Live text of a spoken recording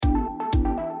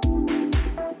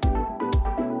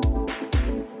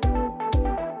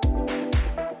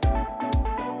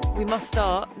must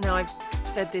start. Now, I've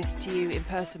said this to you in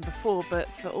person before, but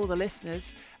for all the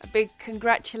listeners, a big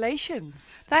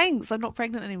congratulations. Thanks, I'm not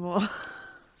pregnant anymore.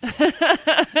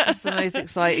 That's the most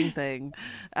exciting thing.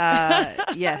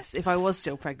 Yes, if I was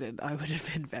still pregnant, I would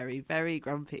have been very, very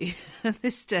grumpy at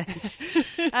this stage.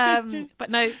 But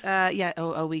no,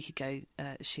 a week ago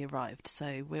she arrived,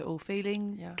 so we're all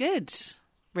feeling good,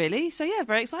 really. So yeah,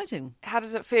 very exciting. How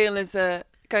does it feel as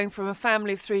going from a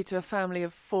family of 3 to a family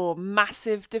of 4?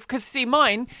 Massive because see,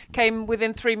 mine came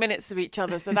within 3 minutes of each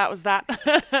other, so that was that.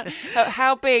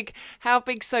 How big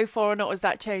so far or not was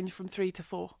that change from 3 to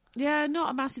 4? Yeah,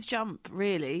 not a massive jump,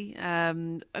 really. I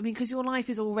mean, because your life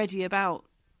is already about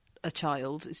a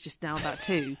child. It's just now about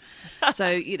 2. So,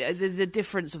 you know, the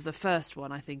difference of the first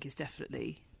one, I think, is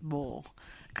definitely more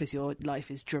because your life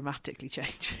is dramatically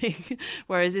changing.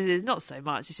 Whereas it is not so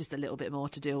much. It's just a little bit more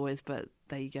to deal with. But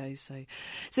there you go.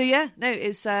 So yeah, no,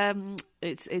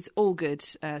 it's all good.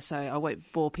 So I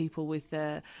won't bore people with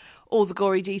all the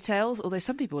gory details. Although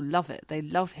some people love it. They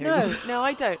love hearing. No,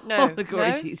 I don't. No, all the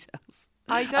gory details.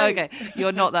 I don't. Okay,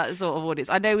 you're not that sort of audience.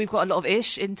 I know we've got a lot of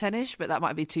ish in Tennis, but that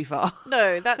might be too far.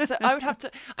 No,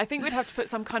 I think we'd have to put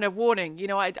some kind of warning. You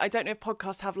know, I don't know if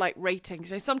podcasts have like ratings.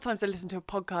 You know, sometimes I listen to a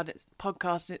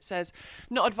podcast and it says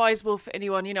not advisable for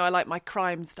anyone. You know, I like my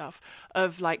crime stuff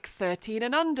of like 13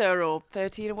 and under or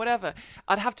 13 and whatever.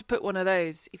 I'd have to put one of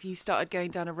those if you started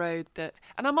going down a road that.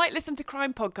 And I might listen to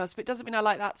crime podcasts, but it doesn't mean I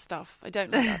like that stuff. I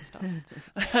don't like that stuff,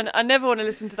 and I never want to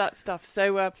listen to that stuff.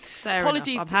 So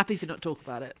apologies. Enough. I'm happy to not talk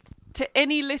about it. To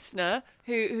any listener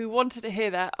who wanted to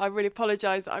hear that, I really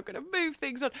apologise that I'm going to move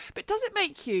things on. But does it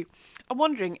make you, I'm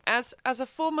wondering, as a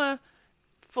former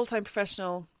full-time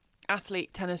professional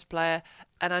athlete, tennis player,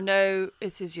 and I know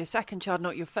this is your second child,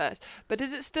 not your first, but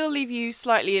does it still leave you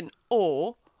slightly in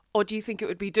awe, or do you think it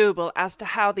would be doable as to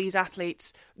how these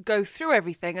athletes go through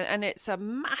everything and it's a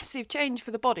massive change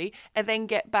for the body and then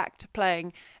get back to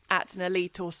playing at an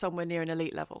elite or somewhere near an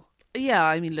elite level? Yeah,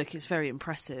 I mean, look, it's very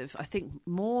impressive. I think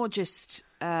more just,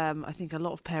 I think a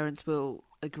lot of parents will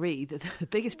agree that the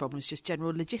biggest problem is just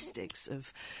general logistics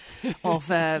of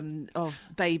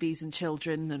babies and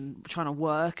children and trying to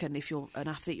work. And if you're an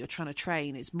athlete, you're trying to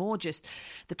train. It's more just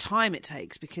the time it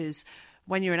takes because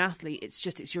when you're an athlete,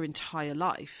 it's your entire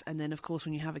life. And then, of course,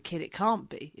 when you have a kid, it can't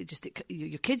be.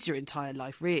 Your kid's your entire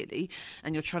life, really,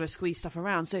 and you're trying to squeeze stuff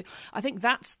around. So I think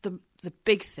that's the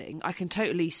big thing. I can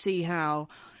totally see how,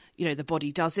 you know, the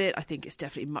body does it. I think it's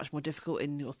definitely much more difficult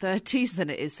in your 30s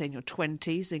than it is, say, in your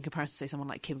 20s in comparison to, say, someone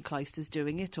like Kim Clijsters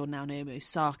doing it or now Naomi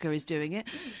Osaka is doing it.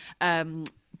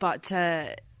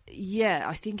 Yeah,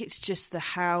 I think it's just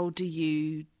how do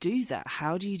you do that?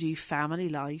 How do you do family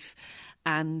life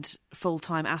and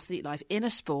full-time athlete life in a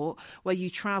sport where you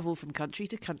travel from country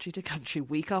to country to country,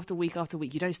 week after week after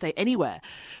week? You don't stay anywhere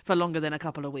for longer than a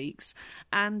couple of weeks.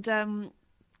 And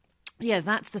yeah,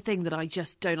 that's the thing that I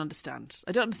just don't understand.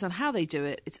 I don't understand how they do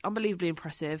it. It's unbelievably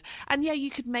impressive. And yeah, you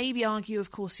could maybe argue,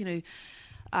 of course, you know,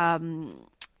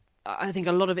 I think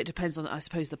a lot of it depends on, I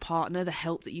suppose, the partner, the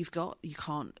help that you've got. You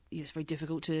can't, you know, it's very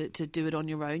difficult to do it on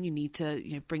your own. You need to,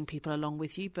 you know, bring people along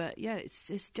with you. But yeah,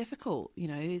 it's difficult. You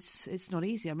know, it's not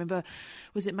easy. I remember,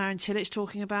 was it Marin Cilic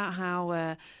talking about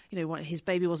how, you know, his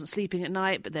baby wasn't sleeping at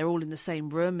night, but they're all in the same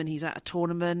room and he's at a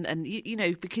tournament. And, you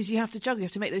know, because you have to juggle, you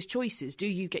have to make those choices. Do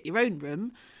you get your own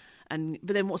room?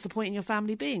 But then what's the point in your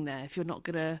family being there if you're not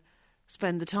going to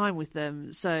spend the time with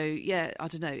them? So yeah, I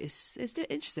don't know. It's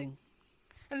interesting.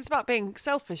 And it's about being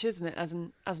selfish, isn't it, as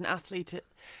an athlete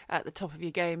at the top of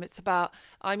your game? It's about,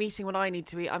 I'm eating what I need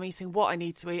to eat, I'm eating what I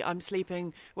need to eat, I'm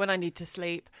sleeping when I need to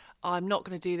sleep, I'm not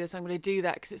going to do this, I'm going to do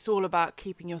that, because it's all about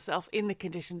keeping yourself in the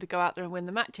condition to go out there and win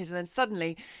the matches. And then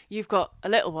suddenly you've got a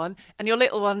little one, and your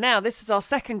little one now, this is our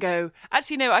second go.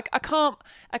 Actually, no, I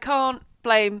can't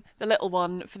blame the little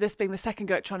one for this being the second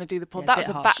go at trying to do the pod. Yeah, that was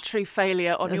a battery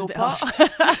failure on your part.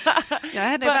 Yeah, I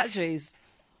had no batteries.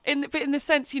 In the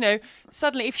sense, you know,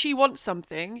 suddenly if she wants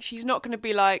something, she's not going to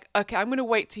be like, okay, I'm going to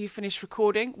wait till you finish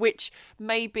recording, which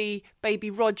maybe baby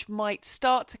Rog might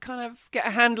start to kind of get a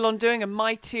handle on doing, and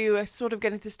my two are sort of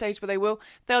getting to the stage where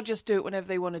they'll just do it whenever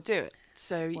they want to do it.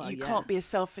 So you can't be as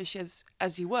selfish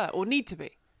as you were or need to be.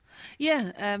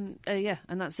 Yeah, and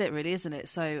that's it really, isn't it?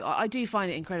 So I do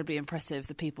find it incredibly impressive,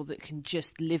 the people that can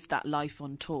just live that life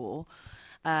on tour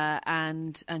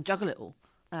and juggle it all.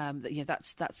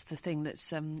 That's the thing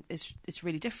that's it's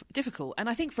really difficult, and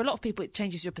I think for a lot of people it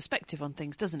changes your perspective on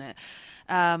things, doesn't it?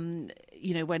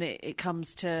 You know, when it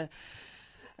comes to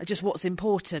just what's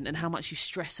important and how much you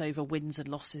stress over wins and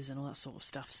losses and all that sort of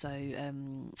stuff. So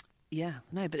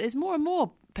but there's more and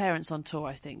more parents on tour,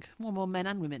 I think, more and more men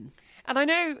and women. And I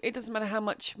know it doesn't matter how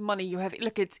much money you have.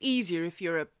 Look, it's easier if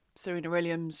you're a Serena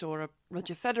Williams or a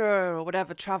Roger Federer or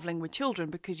whatever travelling with children,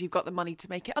 because you've got the money to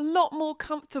make it a lot more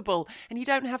comfortable and you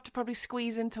don't have to probably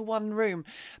squeeze into one room.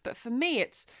 But for me,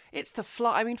 it's the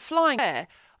fly. I mean, flying there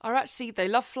are actually, they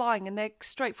love flying and they're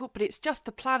straightforward, but it's just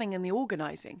the planning and the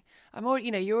organising. I'm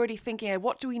already, you're already thinking, hey,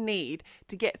 what do we need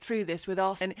to get through this with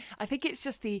us? And I think it's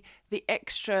just the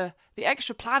extra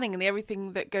planning and the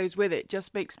everything that goes with it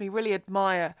just makes me really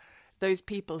admire those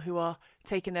people who are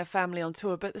taking their family on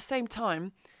tour. But at the same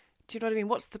time, do you know what I mean?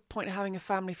 What's the point of having a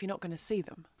family if you're not going to see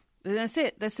them? That's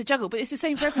it. That's the juggle. But it's the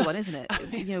same for everyone, isn't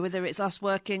it? Whether it's us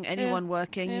working, anyone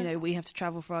working, we have to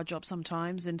travel for our job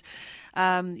sometimes. And,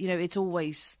 it's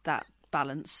always that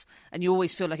balance. And you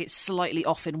always feel like it's slightly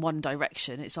off in one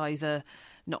direction. It's either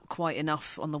not quite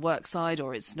enough on the work side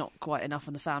or it's not quite enough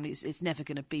on the family. It's never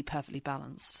going to be perfectly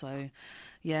balanced. So,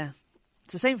 yeah.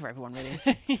 It's the same for everyone, really.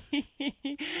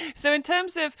 So in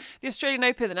terms of the Australian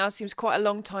Open, that now seems quite a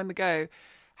long time ago,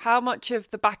 how much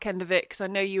of the back end of it, because I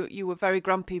know you were very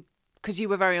grumpy because you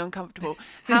were very uncomfortable,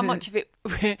 how much of it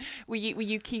were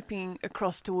you keeping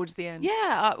across towards the end?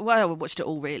 Yeah, I watched it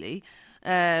all, really.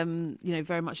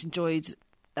 Very much enjoyed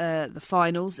the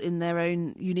finals in their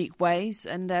own unique ways,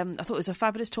 and I thought it was a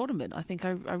fabulous tournament. I think I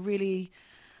really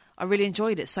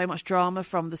enjoyed it. So much drama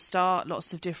from the start,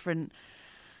 lots of different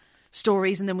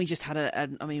stories, and then we just had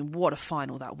what a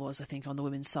final that was. I think on the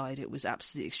women's side it was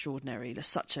absolutely extraordinary. It's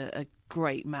such a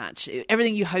great match,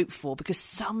 everything you hope for, because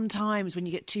sometimes when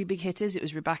you get two big hitters, it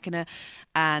was Rybakina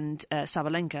and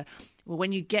Sabalenka, well,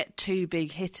 when you get two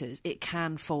big hitters, it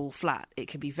can fall flat. It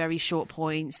can be very short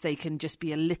points. They can just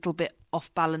be a little bit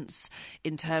off balance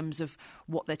in terms of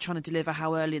what they're trying to deliver,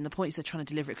 how early in the points they're trying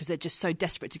to deliver it, because they're just so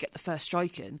desperate to get the first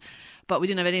strike in. But we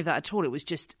didn't have any of that at all. It was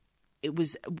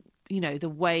the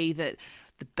way that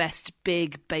the best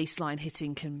big baseline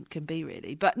hitting can be,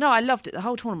 really. But no, I loved it. The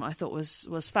whole tournament I thought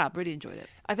was fab. Really enjoyed it.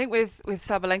 I think with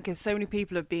Sabalenka, so many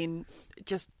people have been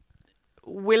just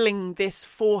willing this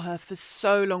for her for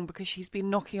so long, because she's been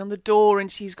knocking on the door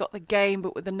and she's got the game,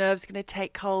 but with the nerves going to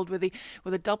take hold, with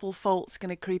the double faults going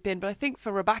to creep in. But I think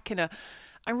for Rybakina,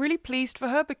 I'm really pleased for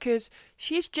her, because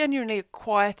she's genuinely a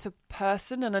quieter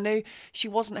person, and I know she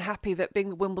wasn't happy that being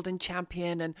the Wimbledon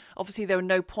champion, and obviously there were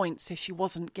no points, so she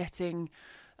wasn't getting,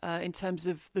 in terms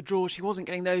of the draw, she wasn't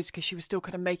getting those because she was still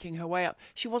kind of making her way up.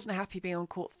 She wasn't happy being on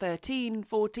court 13,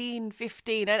 14,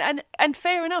 15, and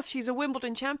fair enough, she's a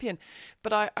Wimbledon champion.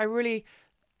 But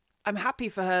I'm happy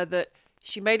for her that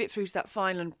she made it through to that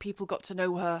final and people got to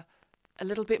know her a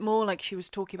little bit more. Like, she was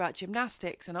talking about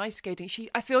gymnastics and ice skating.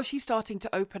 I feel she's starting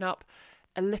to open up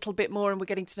a little bit more, and we're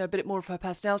getting to know a bit more of her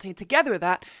personality. And together with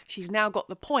that, she's now got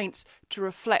the points to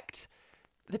reflect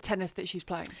the tennis that she's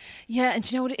playing. Yeah, and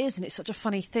do you know what it is? And it's such a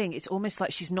funny thing. It's almost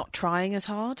like she's not trying as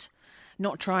hard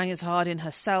in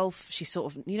herself. She's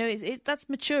sort of, that's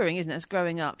maturing, isn't it? It's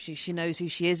growing up. She knows who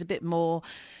she is a bit more.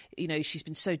 She's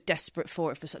been so desperate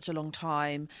for it for such a long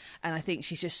time. And I think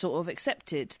she's just sort of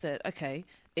accepted that, okay,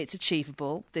 it's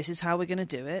achievable. This is how we're going to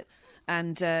do it.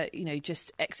 And,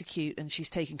 just execute. And she's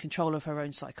taken control of her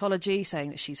own psychology, saying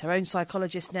that she's her own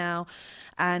psychologist now.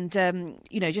 And,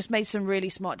 just made some really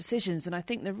smart decisions. And I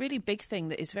think the really big thing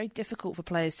that is very difficult for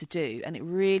players to do, and it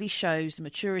really shows the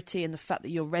maturity and the fact that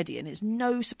you're ready. And it's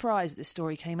no surprise that this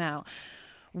story came out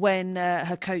when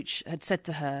her coach had said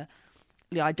to her,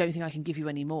 I don't think I can give you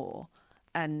any more.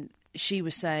 And she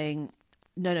was saying,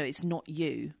 no, it's not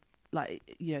you. I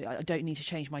don't need to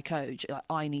change my coach.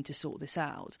 I need to sort this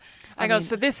out. Hang on,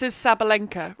 so this is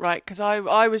Sabalenka, right? Because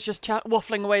I was just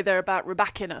waffling away there about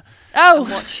Rybakina and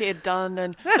what she had done.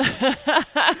 And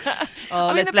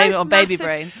let's blame it on baby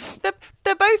brain.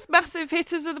 They're both massive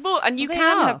hitters of the ball, and you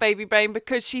can have baby brain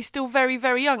because she's still very,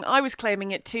 very young. I was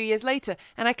claiming it 2 years later,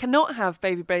 and I cannot have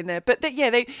baby brain there. But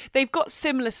they've got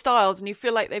similar styles, and you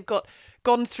feel like they've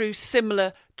gone through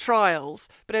similar trials.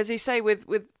 But as you say, with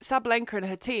Sabalenka and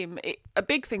her team, a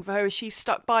big thing for her is she's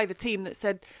stuck by the team that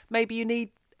said, maybe you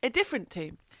need a different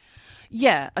team.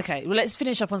 Yeah, okay. Well, let's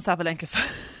finish up on Sabalenka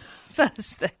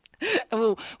first then.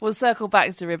 And we'll circle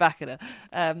back to Rybakina.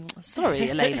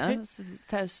 Sorry, Elena.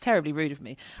 That's terribly rude of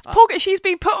me. She's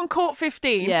been put on court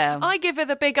 15. Yeah. I give her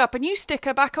the big up, and you stick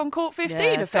her back on court 15.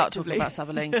 Yeah, start talking about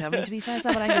Sabalenka. I mean, to be fair,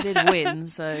 Sabalenka did win,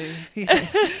 so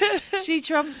she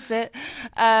trumps it.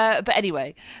 But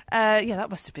anyway, that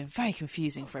must have been very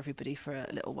confusing for everybody for a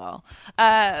little while.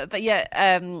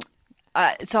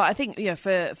 So I think,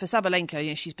 for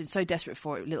Sabalenka, she's been so desperate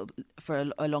for it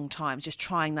for a long time. Just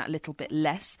trying that little bit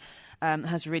less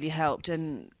has really helped.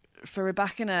 And for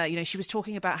Rybakina, she was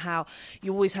talking about how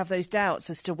you always have those doubts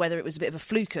as to whether it was a bit of a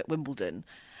fluke at Wimbledon.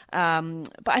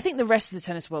 But I think the rest of the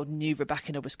tennis world knew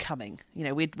Rybakina was coming. You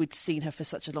know, we'd seen her for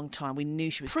such a long time. We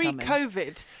knew she was coming.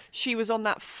 Pre-COVID, she was on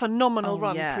that phenomenal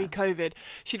run. Yeah. Pre-COVID,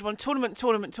 she'd won tournament.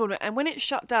 And when it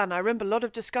shut down, I remember a lot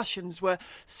of discussions where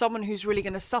someone who's really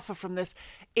going to suffer from this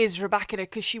is Rybakina,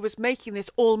 because she was making this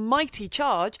almighty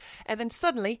charge, and then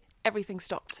suddenly everything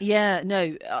stopped. Yeah,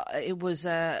 no, it was...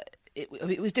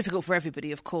 It was difficult for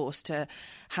everybody, of course, to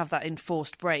have that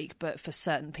enforced break, but for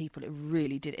certain people, it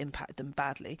really did impact them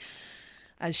badly.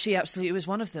 And she absolutely was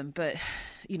one of them. But,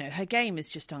 you know, her game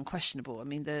is just unquestionable. I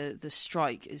mean, the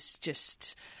strike is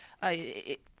just...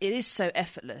 it is so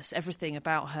effortless. Everything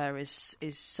about her is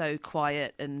so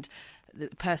quiet, and the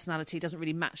personality doesn't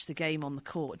really match the game on the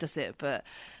court, does it? But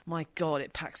my God,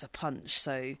 it packs a punch.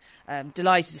 So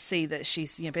delighted to see that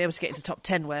she's be able to get into top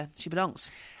 10 where she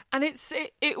belongs. And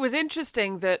it was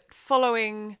interesting that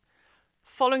following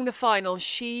the final,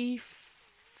 she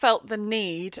felt the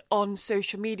need on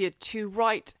social media to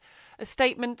write a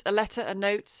statement, a letter, a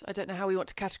note, I don't know how we want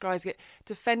to categorise it,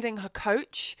 defending her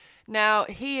coach. Now,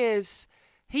 he's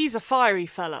a fiery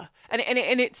fella. And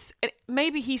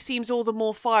maybe he seems all the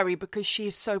more fiery because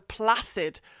she's so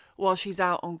placid while she's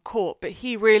out on court, but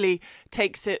he really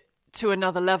takes it to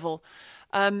another level.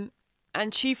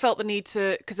 And she felt the need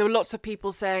to, because there were lots of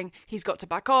people saying he's got to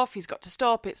back off, he's got to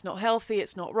stop, it's not healthy,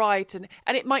 it's not right. And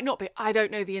it might not be, I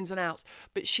don't know the ins and outs,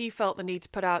 but she felt the need to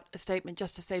put out a statement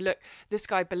just to say, look, this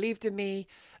guy believed in me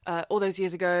all those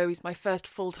years ago. He's my first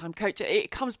full-time coach.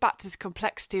 It comes back to this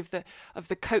complexity of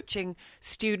the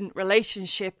coaching-student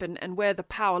relationship and where the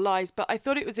power lies. But I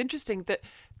thought it was interesting that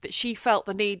she felt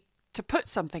the need to put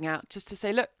something out just to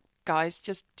say, look, guys,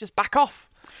 just back off.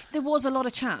 There was a lot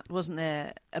of chat, wasn't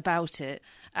there, about it?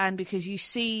 And because you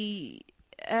see,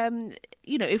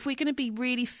 if we're going to be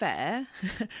really fair,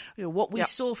 what we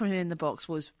saw from him in the box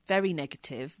was very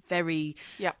negative, very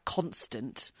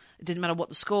constant. It didn't matter what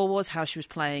the score was, how she was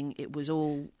playing. It was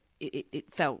all.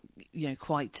 It felt,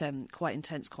 quite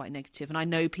intense, quite negative. And I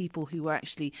know people who were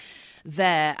actually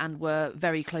there and were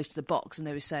very close to the box, and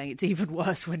they were saying it's even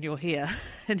worse when you're here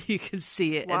and you can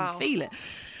see it and feel it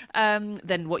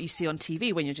than what you see on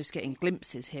TV when you're just getting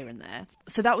glimpses here and there.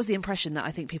 So that was the impression that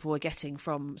I think people were getting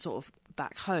from sort of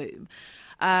back home.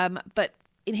 But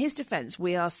in his defence,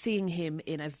 we are seeing him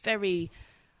in a very...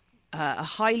 a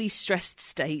highly stressed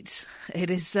state. It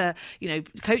is,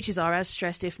 coaches are as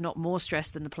stressed, if not more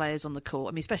stressed, than the players on the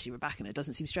court. I mean, especially Rybakina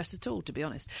doesn't seem stressed at all, to be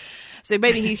honest. So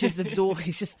maybe he's just absorbed.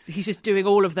 He's just doing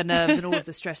all of the nerves and all of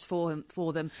the stress for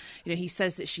them. He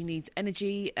says that she needs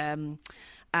energy. Sure,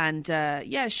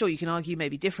 you can argue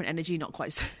maybe different energy, not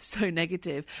quite so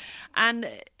negative. And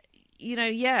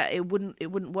it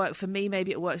wouldn't work for me.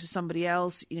 Maybe it works for somebody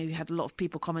else. You had a lot of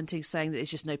people commenting saying that there's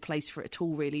just no place for it at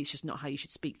all, really. It's just not how you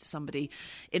should speak to somebody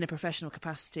in a professional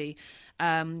capacity.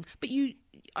 But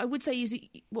I would say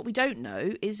what we don't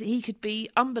know is he could be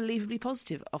unbelievably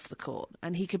positive off the court,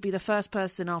 and he could be the first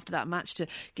person after that match to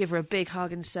give her a big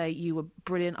hug and say, you were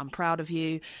brilliant, I'm proud of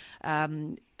you,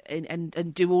 and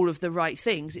do all of the right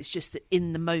things. It's just that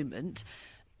in the moment,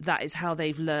 that is how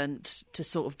they've learned to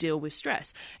sort of deal with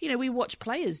stress. We watch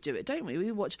players do it, don't we?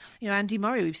 We watch, Andy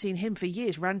Murray, we've seen him for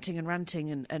years ranting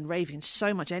and raving,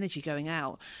 so much energy going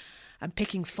out and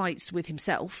picking fights with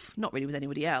himself, not really with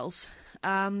anybody else.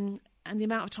 And the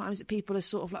amount of times that people are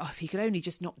sort of like, if he could only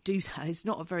just not do that, it's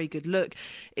not a very good look.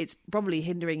 It's probably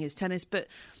hindering his tennis, but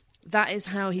that is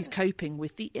how he's coping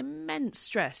with the immense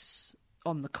stress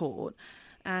on the court.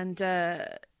 And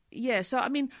so, I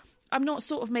mean... I'm not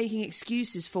sort of making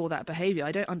excuses for that behaviour.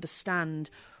 I don't understand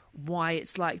why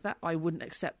it's like that. I wouldn't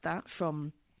accept that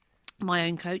from my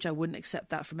own coach. I wouldn't accept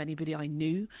that from anybody I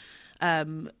knew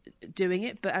doing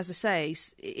it. But as I say,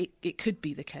 it could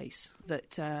be the case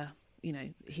that,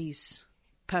 he's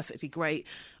perfectly great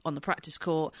on the practice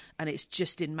court, and it's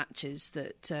just in matches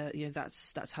that,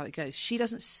 that's how it goes. She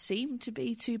doesn't seem to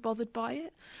be too bothered by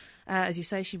it. As you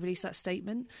say, she released that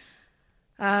statement.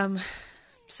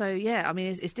 So, yeah, I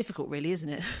mean, it's difficult, really, isn't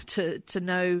it, to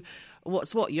know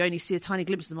what's what. You only see a tiny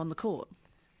glimpse of them on the court.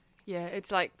 Yeah,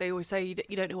 it's like they always say,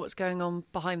 you don't know what's going on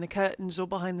behind the curtains or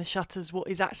behind the shutters, what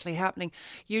is actually happening.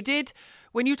 You did,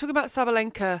 when you were talking about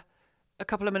Sabalenka a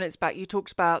couple of minutes back, you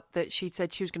talked about that she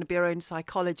said she was going to be her own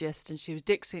psychologist and she was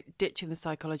ditching the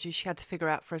psychology. She had to figure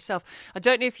out for herself. I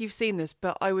don't know if you've seen this,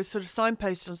 but I was sort of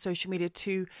signposted on social media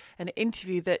to an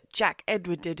interview that Jack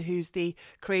Edward did, who's the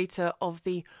creator of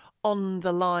the On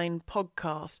the Line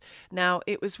podcast. Now,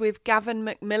 it was with Gavin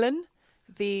McMillan,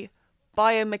 the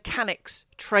biomechanics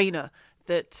trainer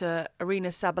that Aryna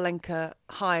Sabalenka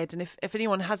hired. And if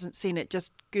anyone hasn't seen it,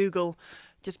 just Google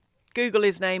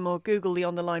his name or Google the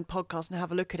On the Line podcast and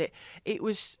have a look at it. It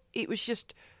was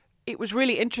just it was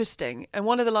really interesting. And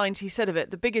one of the lines he said of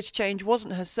it, the biggest change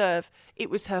wasn't her serve, it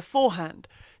was her forehand.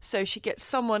 So she gets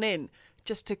someone in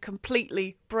just to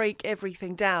completely break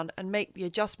everything down and make the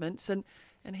adjustments.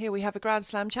 And here we have a Grand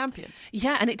Slam champion.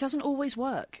 Yeah, and it doesn't always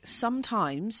work.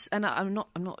 Sometimes, and I'm not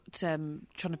trying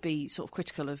to be sort of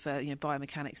critical of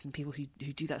biomechanics and people who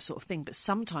do that sort of thing, but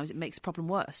sometimes it makes the problem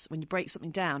worse. When you break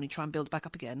something down, you try and build it back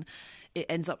up again, it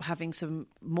ends up having some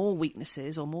more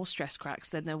weaknesses or more stress cracks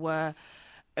than there were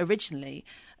originally.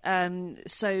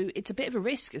 So it's a bit of a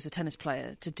risk as a tennis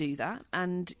player to do that,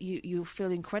 and you'll feel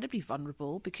incredibly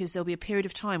vulnerable because there'll be a period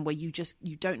of time where you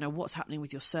don't know what's happening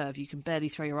with your serve. You can barely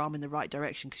throw your arm in the right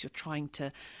direction because you're trying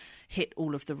to hit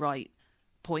all of the right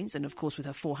points, and of course with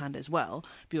her forehand as well.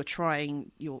 But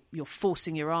you're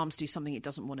forcing your arm to do something it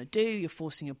doesn't want to do. You're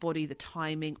forcing your body, the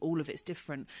timing, all of it's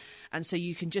different, and so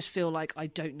you can just feel like, I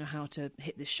don't know how to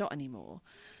hit this shot anymore.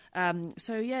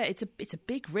 So yeah, it's a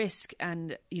big risk,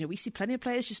 and we see plenty of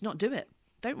players just not do it,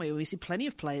 don't we? We see plenty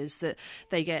of players that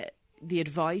they get the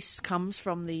advice comes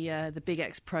from the big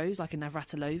ex-pros like a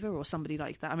Navratilova or somebody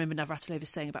like that. I remember Navratilova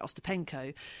saying about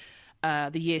Ostapenko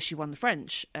the year she won the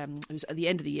French. It was at the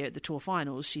end of the year at the Tour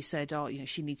Finals. She said,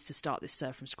 she needs to start this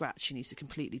serve from scratch. She needs to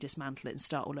completely dismantle it and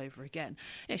start all over again.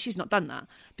 She's not done that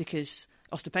because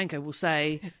Ostapenko will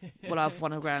say, well, I've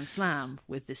won a Grand Slam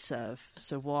with this serve,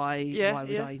 so why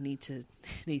would I need to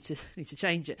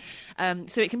change it?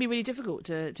 So it can be really difficult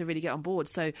to really get on board.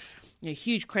 So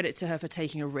huge credit to her for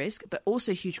taking a risk, but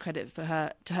also huge credit to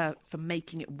her for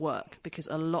making it work, because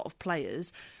a lot of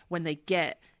players, when they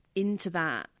get into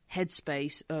that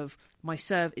headspace of my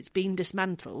serve, it's been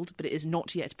dismantled, but it is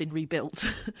not yet been rebuilt.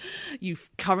 You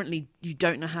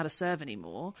don't know how to serve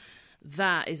anymore.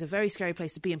 That is a very scary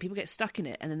place to be, and people get stuck in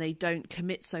it, and then they don't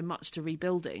commit so much to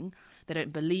rebuilding. They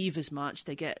don't believe as much.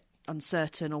 They get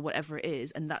uncertain or whatever it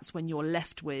is, and that's when you're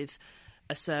left with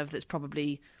a serve that's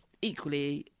probably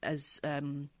equally as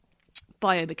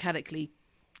biomechanically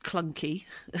clunky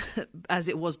as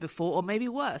it was before, or maybe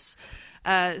worse.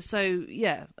 So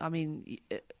yeah, I mean,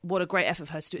 what a great effort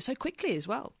for her to do it so quickly as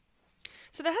well.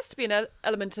 So there has to be an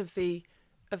element of the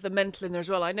mental in there as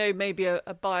well. I know maybe a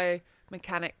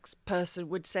biomechanics person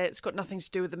would say it's got nothing to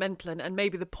do with the mental, and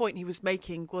maybe the point he was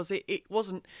making was it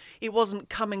wasn't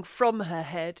coming from her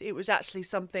head. It was actually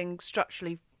something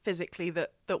structurally, physically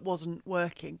that wasn't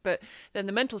working. But then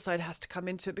the mental side has to come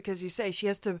into it, because you say she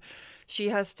has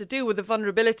to deal with the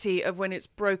vulnerability of when it's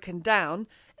broken down,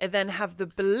 and then have the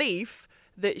belief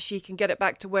that she can get it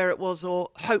back to where it was, or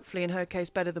hopefully in her case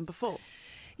better than before.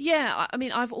 Yeah, I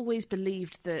mean, I've always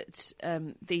believed that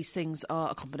these things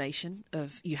are a combination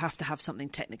of, you have to have something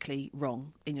technically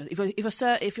wrong in your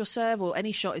if your serve or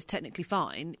any shot is technically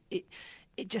fine, it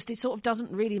sort of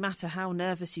doesn't really matter how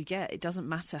nervous you get. It doesn't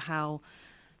matter how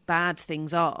bad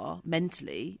things are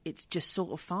mentally. It's just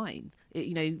sort of fine.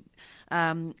 Yeah.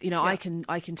 I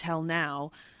can tell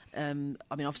now. I mean,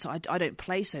 obviously, I don't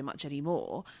play so much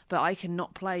anymore, but I can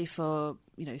not play for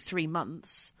 3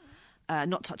 months,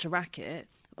 not touch a racket.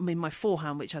 I mean, my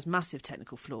forehand, which has massive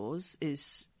technical flaws,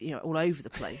 is all over the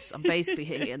place. I'm basically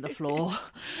hitting it in the floor.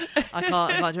 I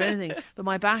can't do anything. But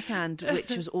my backhand,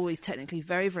 which was always technically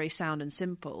very, very sound and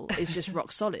simple, is just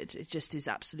rock solid. It just is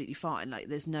absolutely fine. Like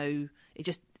it's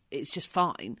just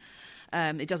fine.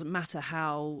 It doesn't matter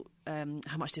how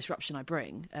much disruption I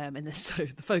bring, and so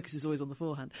the focus is always on the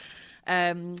forehand.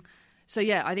 So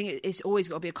yeah, I think it's always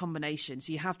got to be a combination.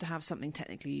 So you have to have something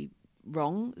technically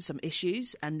wrong, some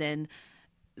issues, and then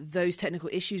those technical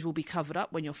issues will be covered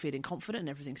up when you're feeling confident and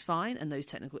everything's fine, and those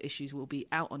technical issues will be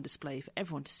out on display for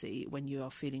everyone to see when you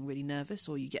are feeling really nervous,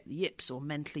 or you get the yips, or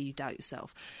mentally you doubt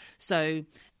yourself. So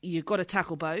you've got to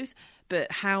tackle both,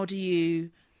 but how do you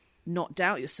not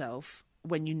doubt yourself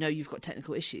when you know you've got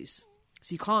technical issues?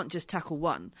 So you can't just tackle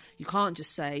one. You can't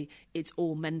just say it's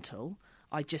all mental.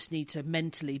 I just need to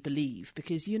mentally believe,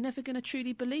 because you're never going to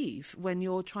truly believe when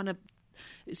you're trying to.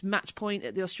 It's match point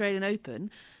at the Australian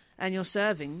Open, and you're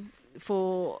serving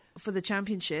for the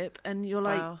championship, and you're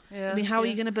like, wow. Yeah, I mean, how are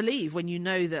you going to believe when you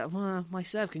know that my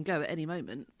serve can go at any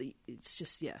moment? It's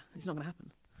just, it's not going to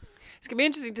happen. It's going to be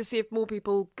interesting to see if more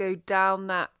people go down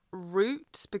that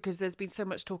route, because there's been so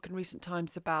much talk in recent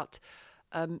times about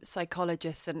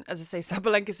psychologists, and as I say,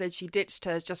 Sabalenka said she ditched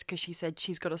hers just because she said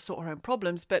she's got to sort her own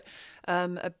problems, but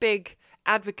a big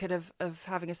advocate of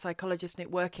having a psychologist and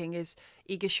it working is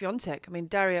Iga Swiatek. I mean,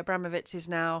 Daria Abramovic is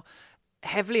now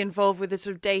heavily involved with the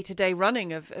sort of day-to-day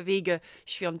running of Iga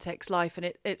Swiatek's life,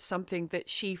 and it's something that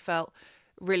she felt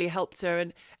really helped her.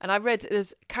 And I read,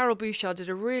 Carol Bouchard did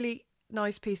a really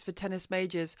nice piece for Tennis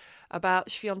Majors about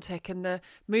Swiatek and the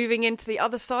moving into the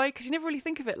other side, because you never really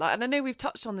think of it like, and I know we've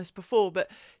touched on this before, but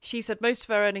she said most of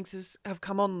her earnings have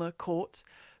come on the court,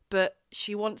 but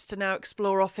she wants to now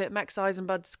explore off it. Max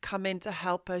Eisenbud's come in to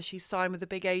help her. She's signed with a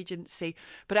big agency,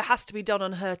 but it has to be done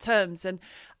on her terms. And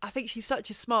I think she's such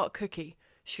a smart cookie,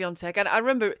 Swiatek. And I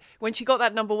remember when she got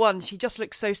that number one, she just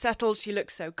looked so settled. She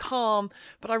looked so calm.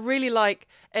 But I really like,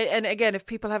 and again, if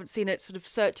people haven't seen it, sort of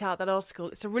search out that article.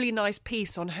 It's a really nice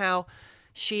piece on how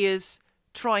she is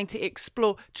trying to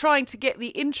explore, trying to get the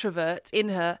introvert in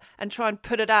her and try and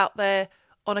put it out there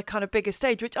on a kind of bigger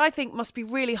stage, which I think must be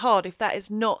really hard if that is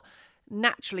not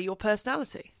naturally your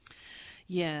personality.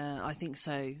 Yeah, I think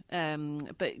so.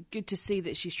 But good to see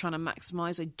that she's trying to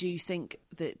maximise. I do think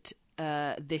that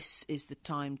this is the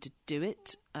time to do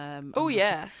it. I'm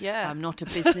not a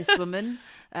businesswoman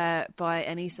by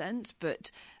any sense, but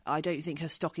I don't think her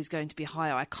stock is going to be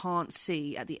higher. I can't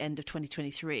see at the end of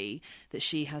 2023 that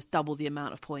she has double the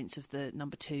amount of points of the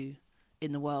number two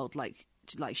in the world, like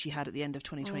she had at the end of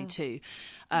 2022.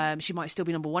 She might still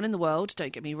be number one in the world,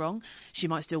 don't get me wrong. She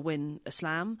might still win a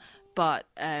slam, but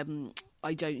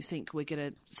I don't think we're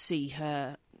going to see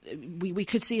her... We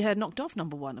could see her knocked off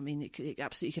number one. I mean, it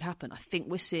absolutely could happen. I think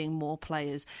we're seeing more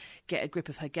players get a grip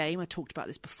of her game. I talked about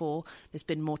this before. There's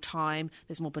been more time.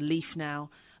 There's more belief now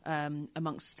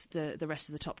amongst the rest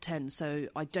of the top 10. So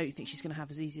I don't think she's going to have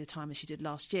as easy a time as she did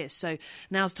last year. So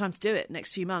now's the time to do it.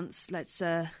 Next few months, let's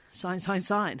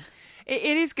sign.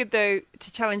 It is good, though,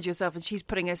 to challenge yourself, and she's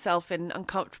putting herself in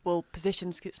uncomfortable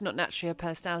positions because it's not naturally her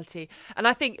personality. And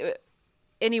I think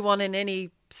anyone in any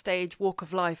stage, walk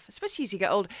of life, especially as you get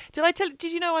older. Did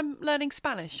you know I'm learning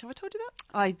Spanish? Have I told you that?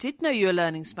 I did know you were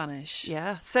learning Spanish.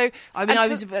 Yeah. So I mean, I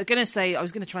was going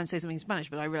to try and say something in Spanish,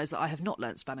 but I realised that I have not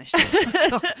learnt Spanish. So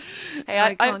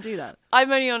I can't do that.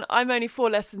 I'm only 4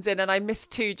 lessons in, and I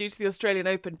missed 2 due to the Australian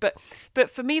Open. But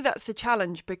for me, that's a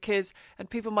challenge because, and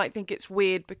people might think it's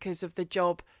weird because of the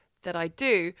job that I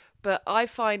do, but I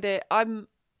find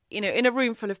in a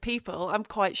room full of people, I'm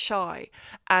quite shy.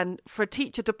 And for a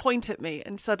teacher to point at me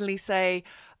and suddenly say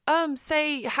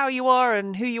how you are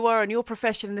and who you are and your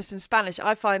profession and this in Spanish,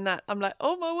 I find that I'm like,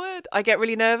 oh my word, I get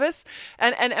really nervous.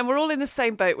 And we're all in the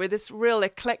same boat. We're this real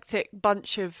eclectic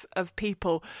bunch of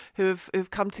people who've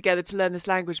come together to learn this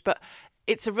language. But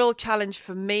it's a real challenge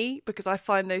for me because I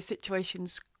find those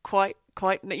situations quite,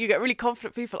 you get really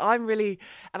confident people. And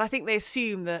I think they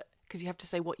assume that, because you have to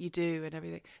say what you do and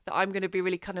everything, that I'm going to be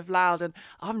really kind of loud, and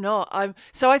I'm not.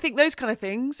 So I think those kind of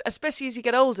things, especially as you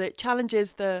get older, it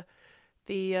challenges the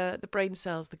brain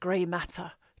cells, the grey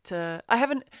matter.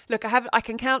 I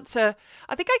can count to,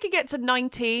 I think I can get to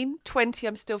 19, 20,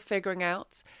 I'm still figuring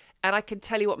out. And I can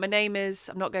tell you what my name is,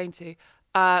 I'm not going to,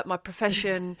 my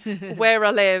profession, where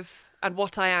I live, and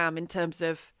what I am in terms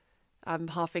of I'm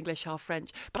half English, half French.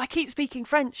 But I keep speaking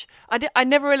French. I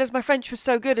never realised my French was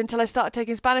so good until I started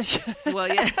taking Spanish. Well,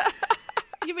 yeah.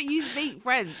 Yeah, but you speak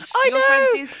French. Your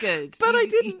French is good. But I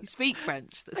didn't. You speak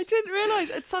French. I didn't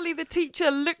realise. And suddenly the teacher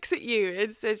looks at you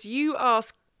and says, you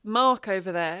ask Mark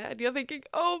over there. And you're thinking,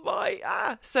 oh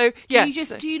my, So, yeah.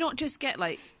 Do you not just get,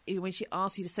 like, when she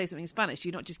asks you to say something in Spanish, do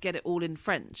you not just get it all in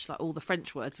French? Like, all the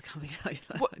French words are coming out.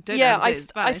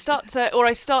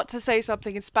 I start to say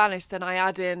something in Spanish, then I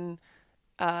add in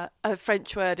a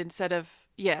French word instead of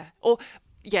it's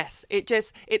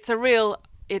a real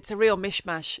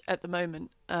mishmash at the moment.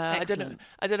 I don't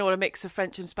know what a mix of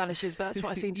French and Spanish is, but that's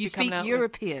what I seem to be coming out. You speak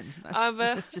European.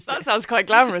 That sounds quite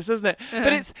glamorous, doesn't it?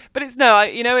 But it's no.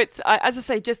 As I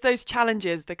say, just those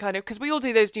challenges, the kind of, because we all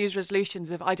do those New Year's resolutions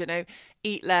of, I don't know,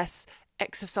 eat less,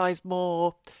 exercise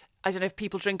more. I don't know if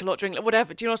people drink a lot,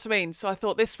 whatever. Do you know what I mean? So I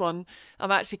thought this one,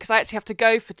 because I actually have to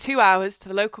go for 2 hours to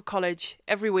the local college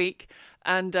every week.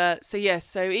 And so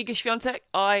Iga Swiatek,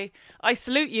 I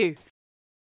salute you.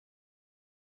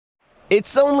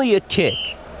 It's only a kick,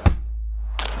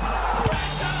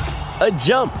 a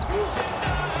jump,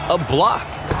 a block.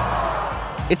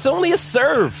 It's only a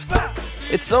serve.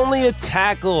 It's only a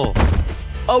tackle,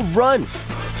 a run.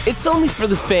 It's only for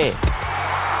the fans.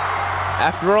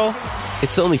 After all,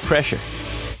 it's only pressure.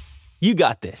 You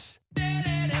got this.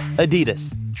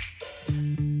 Adidas.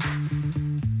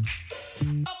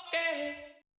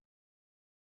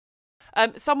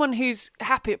 Someone who's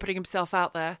happy at putting himself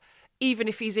out there, even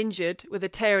if he's injured with a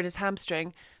tear in his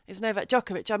hamstring, is Novak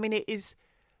Djokovic. I mean, it is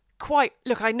quite...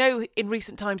 Look, I know in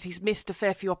recent times he's missed a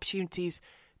fair few opportunities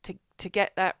to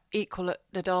get that equal at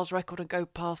Nadal's record and go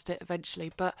past it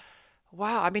eventually. But,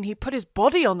 wow, I mean, he put his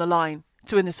body on the line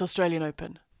to win this Australian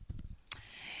Open.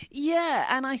 Yeah,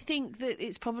 and I think that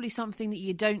it's probably something that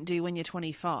you don't do when you're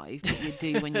 25, but you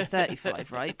do when you're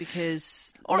 35, right?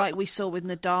 Because like we saw with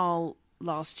Nadal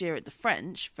last year at the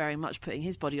French, very much putting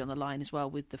his body on the line as well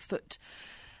with the foot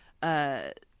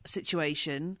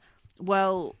situation.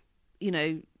 Well, you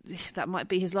know, that might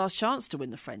be his last chance to win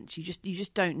the French. You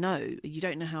just don't know. You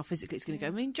don't know how physically it's going to go.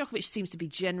 I mean, Djokovic seems to be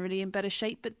generally in better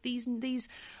shape, but these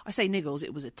I say niggles,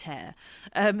 it was a tear.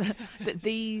 But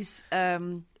these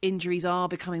injuries are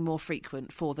becoming more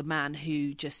frequent for the man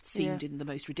who just seemed in the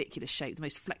most ridiculous shape, the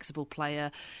most flexible player,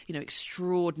 you know,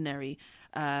 extraordinary.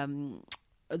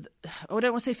 I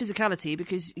don't want to say physicality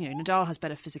because, you know, Nadal has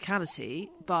better physicality,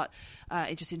 but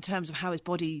it just in terms of how his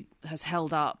body has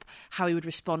held up, how he would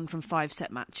respond from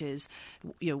 5-set matches,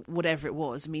 you know, whatever it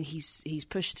was. I mean, he's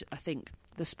pushed, I think,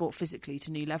 the sport physically to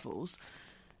new levels.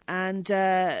 And,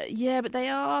 but they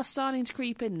are starting to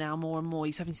creep in now more and more.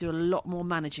 He's having to do a lot more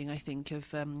managing, I think,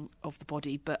 of the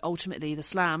body. But ultimately, the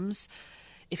slams,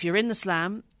 if you're in the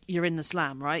slam, you're in the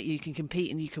slam, right? You can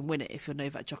compete and you can win it if you're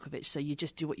Novak Djokovic. So you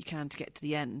just do what you can to get to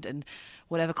the end. And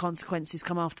whatever consequences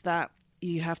come after that,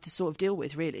 you have to sort of deal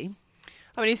with, really.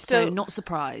 I mean, he's still... So not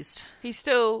surprised. He's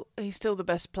still the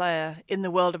best player in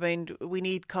the world. I mean, we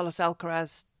need Carlos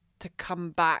Alcaraz to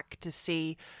come back to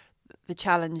see the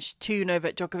challenge to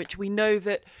Novak Djokovic. We know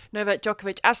that Novak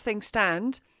Djokovic, as things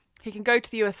stand, he can go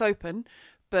to the US Open,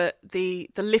 but the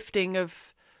lifting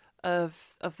of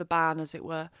the ban, as it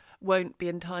were, won't be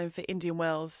in time for Indian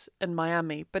Wells and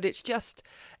Miami. But it's just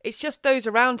those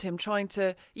around him trying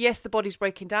to, yes, the body's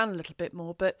breaking down a little bit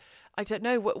more, but I don't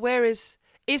know, where is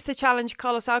the challenge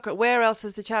Carlos Alcaraz? Where else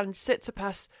is the challenge?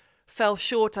 Tsitsipas fell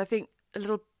short. I think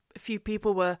a few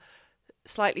people were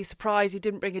slightly surprised he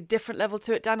didn't bring a different level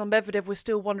to it. Daniil Medvedev was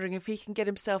still wondering if he can get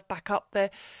himself back up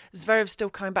there. Zverev's still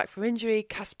coming back from injury.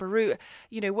 Casper Ruud.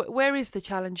 You know, where is the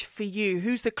challenge for you?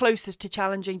 Who's the closest to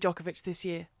challenging Djokovic this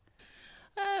year?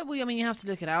 Well, I mean, you have to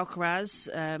look at Alcaraz.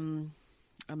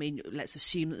 I mean, let's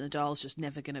assume that Nadal's just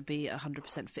never going to be at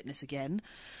 100% fitness again.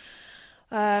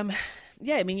 I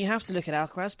mean, you have to look at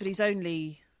Alcaraz, but he's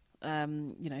only,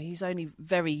 he's only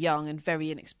very young and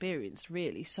very inexperienced,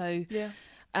 really. So,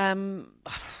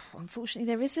 unfortunately,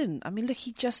 there isn't. I mean, look,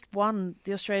 he just won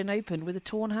the Australian Open with a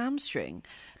torn hamstring.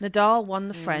 Nadal won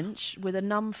the French with a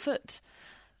numb foot.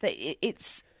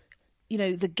 It's, you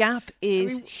know, the gap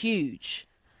is huge.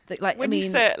 You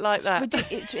say it like that,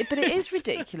 but it is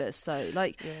ridiculous, though.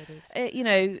 Like, yeah, it is.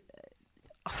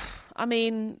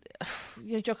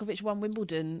 Djokovic won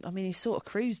Wimbledon. I mean, he sort of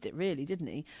cruised it, really, didn't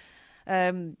he?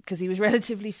 Because he was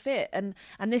relatively fit, and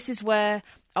this is where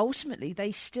ultimately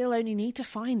they still only need to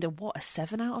find a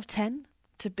 7 out of 10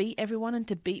 to beat everyone and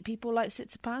to beat people like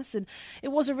Tsitsipas. And it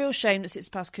was a real shame that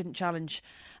Tsitsipas couldn't challenge.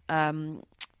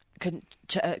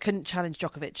 Couldn't challenge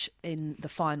Djokovic in the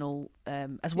final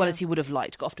as well as he would have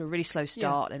liked. Got off to a really slow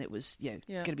start, and it was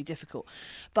going to be difficult.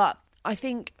 But I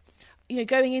think,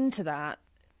 going into that,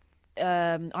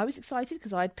 I was excited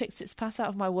because I'd picked Tsitsipas out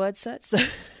of my word search. So,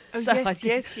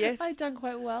 yes. I'd done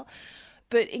quite well.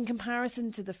 But in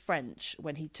comparison to the French,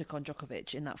 when he took on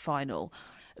Djokovic in that final,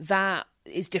 that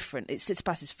is different. It's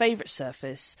Tsitsipas's favourite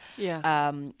surface.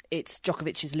 Yeah. It's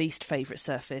Djokovic's least favourite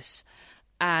surface.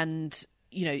 And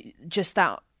just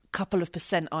that couple of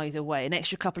percent either way, an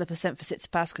extra couple of percent for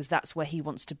Tsitsipas because that's where he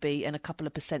wants to be, and a couple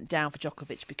of percent down for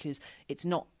Djokovic because it's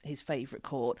not his favourite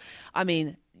court. I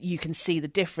mean, you can see the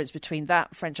difference between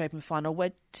that French Open final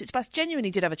where Tsitsipas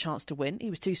genuinely did have a chance to win. He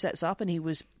was 2 sets up and he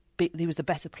was the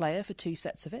better player for 2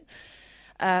 sets of it.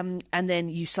 And then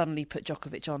you suddenly put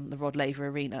Djokovic on the Rod Laver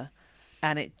Arena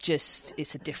and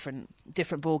it's a different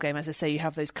ball game. As I say, you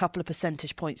have those couple of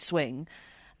percentage point swing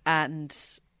and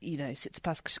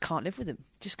Tsitsipas just can't live with him.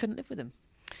 Just couldn't live with him.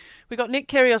 We got Nick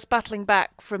Kyrgios battling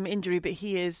back from injury, but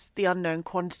he is the unknown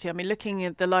quantity. I mean, looking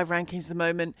at the live rankings at the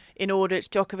moment, in order, it's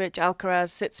Djokovic,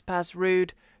 Alcaraz, Tsitsipas,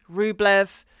 Ruud,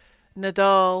 Rublev,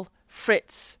 Nadal,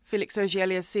 Fritz, Felix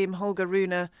Auger-Aliassime, Holger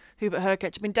Rune, Hubert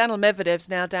Hurkacz. I mean, Daniil Medvedev's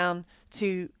now down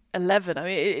to 11. I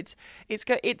mean,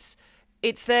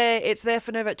 it's there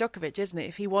for Novak Djokovic, isn't it?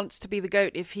 If he wants to be the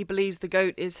GOAT, if he believes the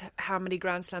GOAT is how many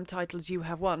Grand Slam titles you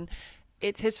have won,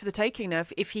 it's his for the taking now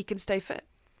if he can stay fit.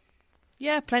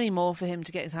 Yeah, plenty more for him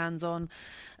to get his hands on.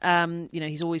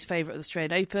 He's always favourite of the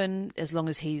Australian Open as long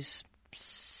as he's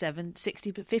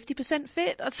 50%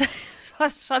 fit. I'd say.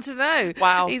 I don't know.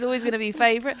 Wow. He's always going to be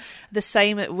favourite. The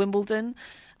same at Wimbledon.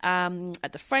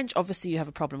 At the French, obviously you have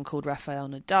a problem called Rafael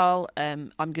Nadal.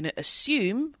 I'm going to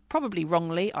assume, probably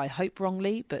wrongly, I hope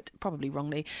wrongly, but probably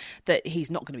wrongly, that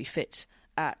he's not going to be fit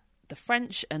at the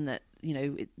French, and that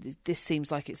this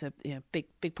seems like it's a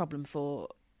big problem for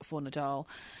Nadal.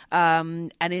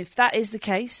 And if that is the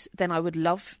case, then I would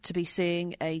love to be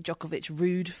seeing a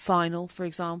Djokovic-Ruud final, for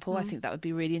example. I think that would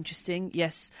be really interesting.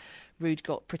 Yes, Ruud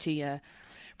got pretty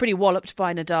walloped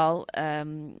by Nadal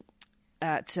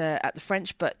at the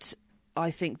French, but I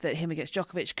think that him against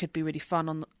Djokovic could be really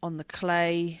fun on the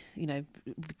clay. You know,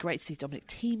 it would be great to see Dominic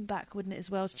Thiem back, wouldn't it, as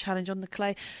well, to challenge on the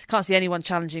clay. Can't see anyone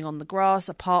challenging on the grass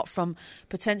apart from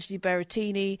potentially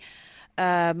Berrettini.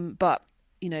 But,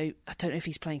 you know, I don't know if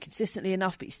he's playing consistently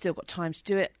enough, but he's still got time to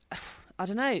do it. I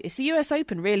don't know. It's the US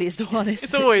Open, really, is the one.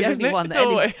 It's always, the isn't it? one It's that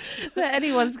always. that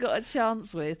anyone's got a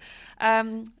chance with.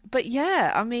 But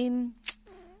yeah, I mean,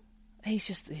 he's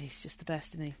just the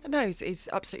best, isn't he? No, he's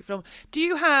absolutely phenomenal.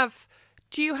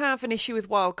 Do you have an issue with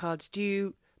wildcards? Do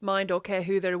you mind or care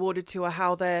who they're awarded to or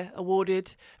how they're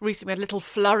awarded? Recently we had a little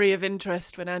flurry of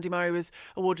interest when Andy Murray was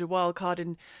awarded a wildcard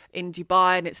in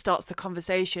Dubai, and it starts the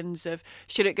conversations of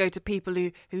should it go to people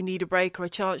who need a break or a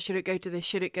chance? Should it go to this?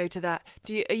 Should it go to that?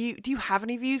 Do you have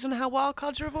any views on how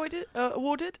wildcards are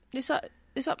awarded? It's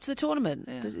up to the tournament.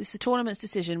 Yeah. It's the tournament's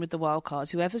decision with the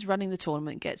wildcards. Whoever's running the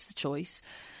tournament gets the choice.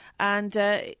 And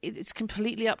it's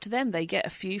completely up to them. They get a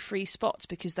few free spots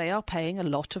because they are paying a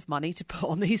lot of money to put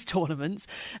on these tournaments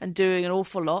and doing an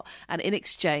awful lot. And in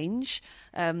exchange,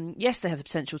 yes, they have the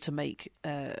potential to make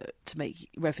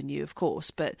revenue, of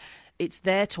course, but it's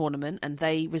their tournament and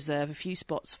they reserve a few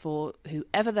spots for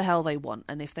whoever the hell they want.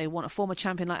 And if they want a former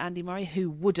champion like Andy Murray, who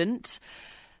wouldn't,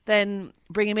 then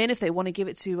bring him in. If they want to give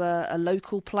it to a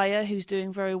local player who's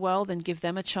doing very well, then give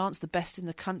them a chance, the best in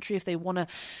the country. If they want to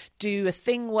do a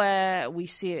thing where we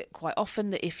see it quite often,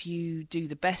 that if you do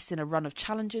the best in a run of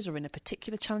challenges or in a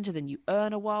particular challenger, then you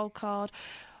earn a wild card.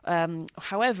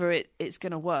 However it's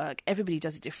going to work, everybody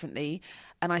does it differently.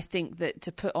 And I think that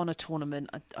to put on a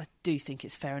tournament, I do think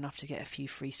it's fair enough to get a few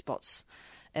free spots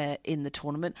in the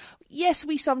tournament. Yes,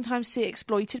 we sometimes see it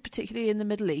exploited, particularly in the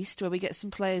Middle East, where we get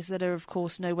some players that are, of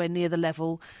course, nowhere near the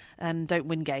level and don't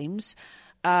win games.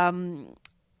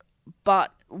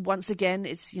 But once again,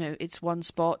 it's one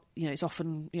spot. It's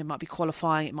often it might be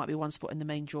qualifying, it might be one spot in the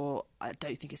main draw. I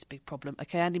don't think it's a big problem.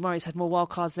 Okay, Andy Murray's had more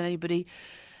wildcards than anybody,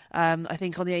 I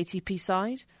think, on the ATP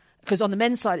side, because on the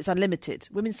men's side it's unlimited.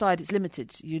 Women's side it's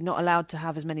limited. You're not allowed to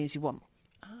have as many as you want.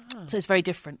 So it's very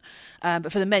different.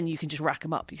 But for the men, you can just rack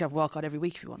them up. You can have a wildcard every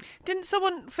week if you want. Didn't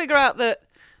someone figure out that...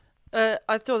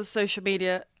 I thought the social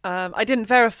media... I didn't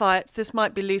verify it. This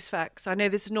might be loose facts. I know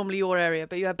this is normally your area,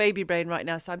 but you have baby brain right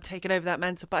now, so I'm taking over that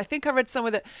mantle. But I think I read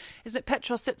somewhere that... Isn't it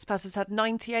Petros Tsitsipas has had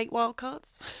 98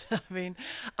 wildcards?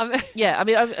 Yeah,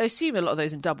 I assume a lot of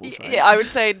those in doubles, right? Yeah, I would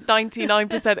say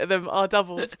 99% of them are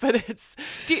doubles. But it's...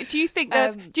 Do you think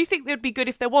it'd be good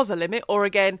if there was a limit? Or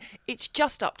again, it's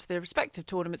just up to the respective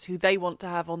tournaments who they want to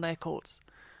have on their courts?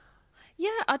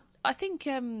 Yeah, I think,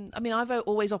 I've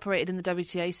always operated in the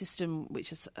WTA system, which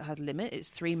has had a limit. It's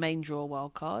 3 main draw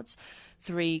wildcards,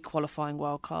 3 qualifying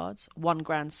wildcards, 1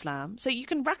 Grand Slam. So you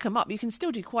can rack them up. You can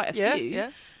still do quite a few. Yeah.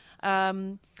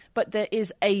 But there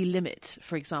is a limit,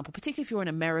 for example, particularly if you're an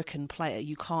American player.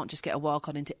 You can't just get a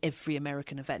wildcard into every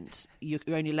American event. You're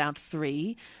only allowed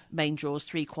 3 main draws,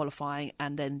 3 qualifying,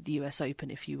 and then the US Open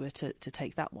if you were to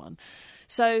take that one.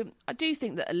 So I do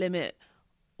think that a limit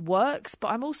works, but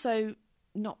I'm also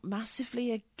not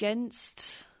massively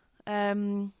against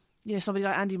somebody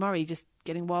like Andy Murray just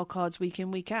getting wildcards week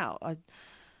in, week out.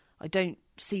 I don't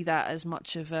see that as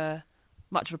much of a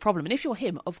problem. And if you're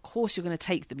him, of course you're going to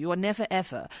take them. You are never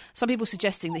ever, some people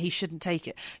suggesting that he shouldn't take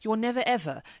it, you're never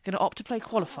ever going to opt to play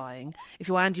qualifying if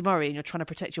you're Andy Murray and you're trying to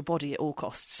protect your body at all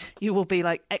costs. You will be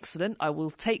like, excellent, I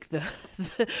will take the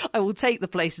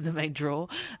place in the main draw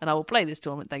and I will play this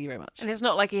tournament, thank you very much. And it's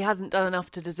not like he hasn't done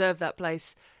enough to deserve that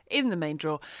place in the main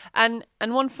draw. And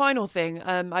one final thing,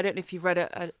 I don't know if you've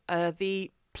read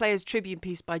the Players Tribune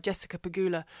piece by Jessica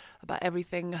Pegula about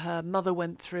everything her mother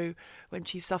went through when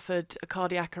she suffered a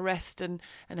cardiac arrest and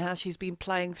how she's been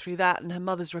playing through that and her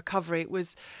mother's recovery. It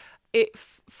was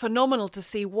phenomenal to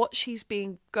see what she's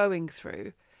been going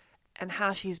through and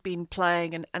how she's been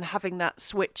playing and having that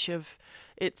switch of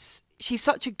she's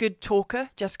such a good talker,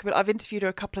 Jessica, but I've interviewed her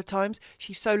a couple of times.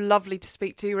 She's so lovely to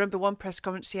speak to. Remember one press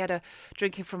conference she had her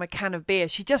drinking from a can of beer.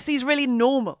 She just seems really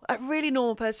normal, a really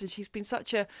normal person. She's been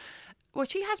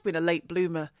she has been a late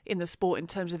bloomer in the sport in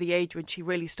terms of the age when she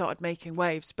really started making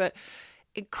waves, but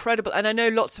incredible. And I know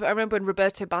I remember when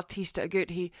Roberto Bautista Agut,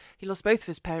 he lost both of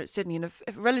his parents, didn't he, in a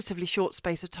relatively short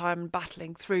space of time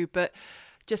battling through, but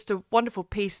just a wonderful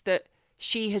piece that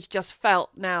she has just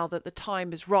felt now that the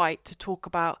time is right to talk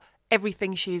about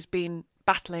everything she's been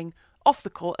battling off the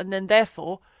court and then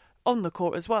therefore on the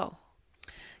court as well.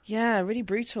 Yeah, really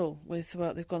brutal with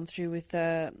what they've gone through with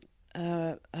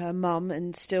her mum,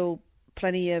 and still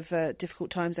plenty of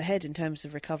difficult times ahead in terms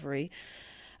of recovery.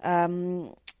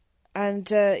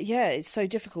 It's so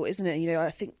difficult, isn't it? You know,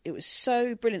 I think it was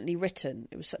so brilliantly written.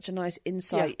 It was such a nice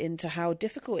insight into how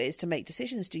difficult it is to make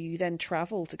decisions. Do you then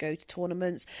travel to go to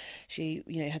tournaments? She,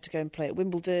 had to go and play at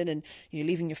Wimbledon, and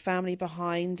leaving your family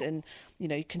behind, and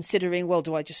considering, well,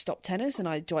 do I just stop tennis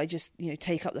and do I just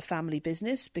take up the family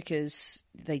business, because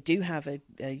they do have a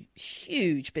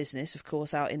huge business, of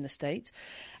course, out in the States,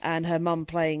 and her mum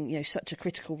playing such a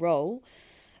critical role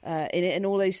in it, and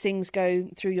all those things go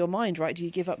through your mind, right? Do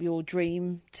you give up your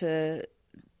dream to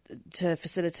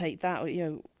facilitate that,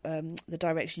 the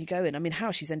direction you go in? I mean,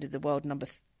 how she's ended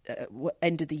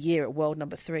ended the year at world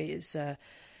number 3 is,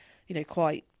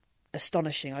 quite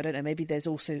astonishing. I don't know. Maybe there's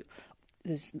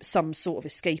some sort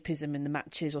of escapism in the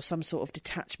matches, or some sort of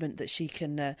detachment that she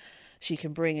can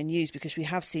bring and use, because we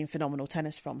have seen phenomenal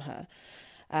tennis from her.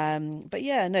 But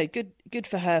yeah, no, good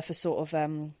for her for sort of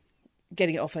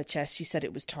getting it off her chest. She said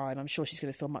it was time. I'm sure she's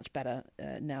going to feel much better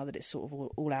now that it's sort of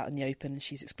all out in the open and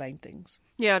she's explained things.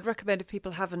 Yeah, I'd recommend, if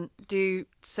people haven't, do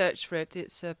search for it.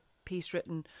 It's a piece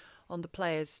written on the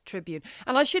Players Tribune.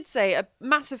 And I should say a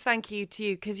massive thank you to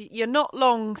you, because you're not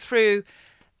long through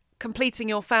completing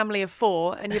your family of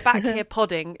 4 and you're back here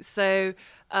podding. So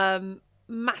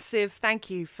massive thank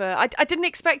you for... I didn't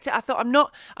expect it. I thought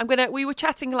we were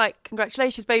chatting like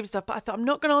congratulations baby stuff, but I thought I'm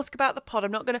not going to ask about the pod.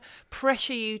 I'm not going to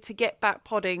pressure you to get back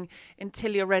podding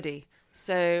until you're ready.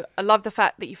 So I love the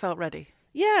fact that you felt ready.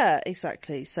 Yeah,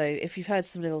 exactly. So if you've heard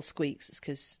some little squeaks, it's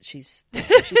because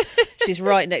she's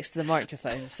right next to the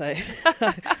microphone. So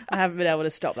I haven't been able to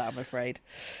stop that, I'm afraid.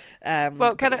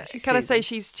 Well, can I say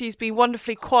she's been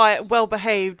wonderfully quiet, well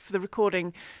behaved for the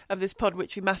recording of this pod,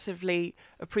 which we massively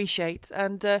appreciate.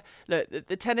 And look,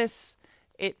 the tennis,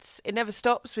 it never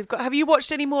stops. Have you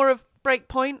watched any more of Break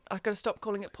Point? I've got to stop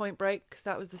calling it Point Break, because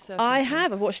that was the surfing. I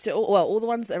have. I've watched it all. Well, all the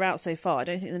ones that are out so far. I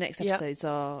don't think the next episodes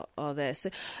are there. So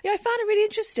yeah, I found it really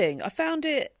interesting. I found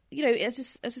it,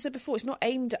 as I said before, it's not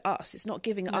aimed at us. It's not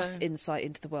giving us insight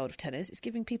into the world of tennis. It's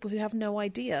giving people who have no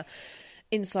idea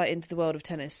insight into the world of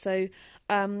tennis. So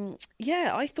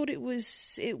I thought it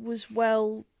was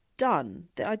well done.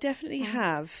 I definitely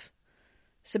have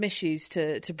some issues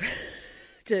to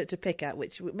pick at,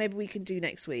 which maybe we can do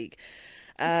next week.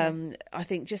 Okay. I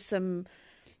think just some,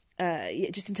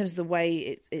 just in terms of the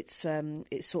way it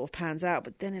sort of pans out.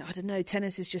 But then I don't know,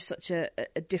 tennis is just such a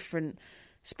different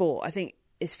sport. I think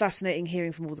it's fascinating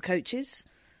hearing from all the coaches.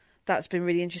 That's been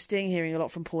really interesting, hearing a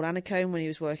lot from Paul Annacone when he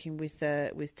was working with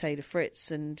Taylor Fritz,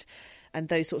 and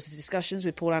those sorts of discussions,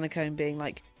 with Paul Annacone being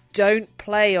like, "Don't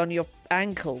play on your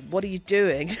ankle. What are you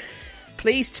doing?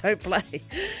 Please don't play."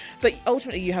 But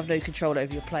ultimately, you have no control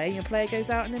over your play. Your player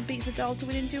goes out and then beats Nadal to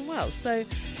win Indian Wells. So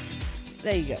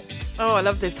there you go. Oh, I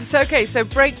love this. So okay, so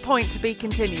Break Point to be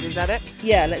continued. Is that it?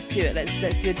 Yeah, let's do it.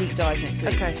 Let's do a deep dive next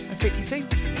week. Okay, I'll speak to you soon.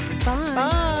 Bye.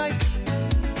 Bye.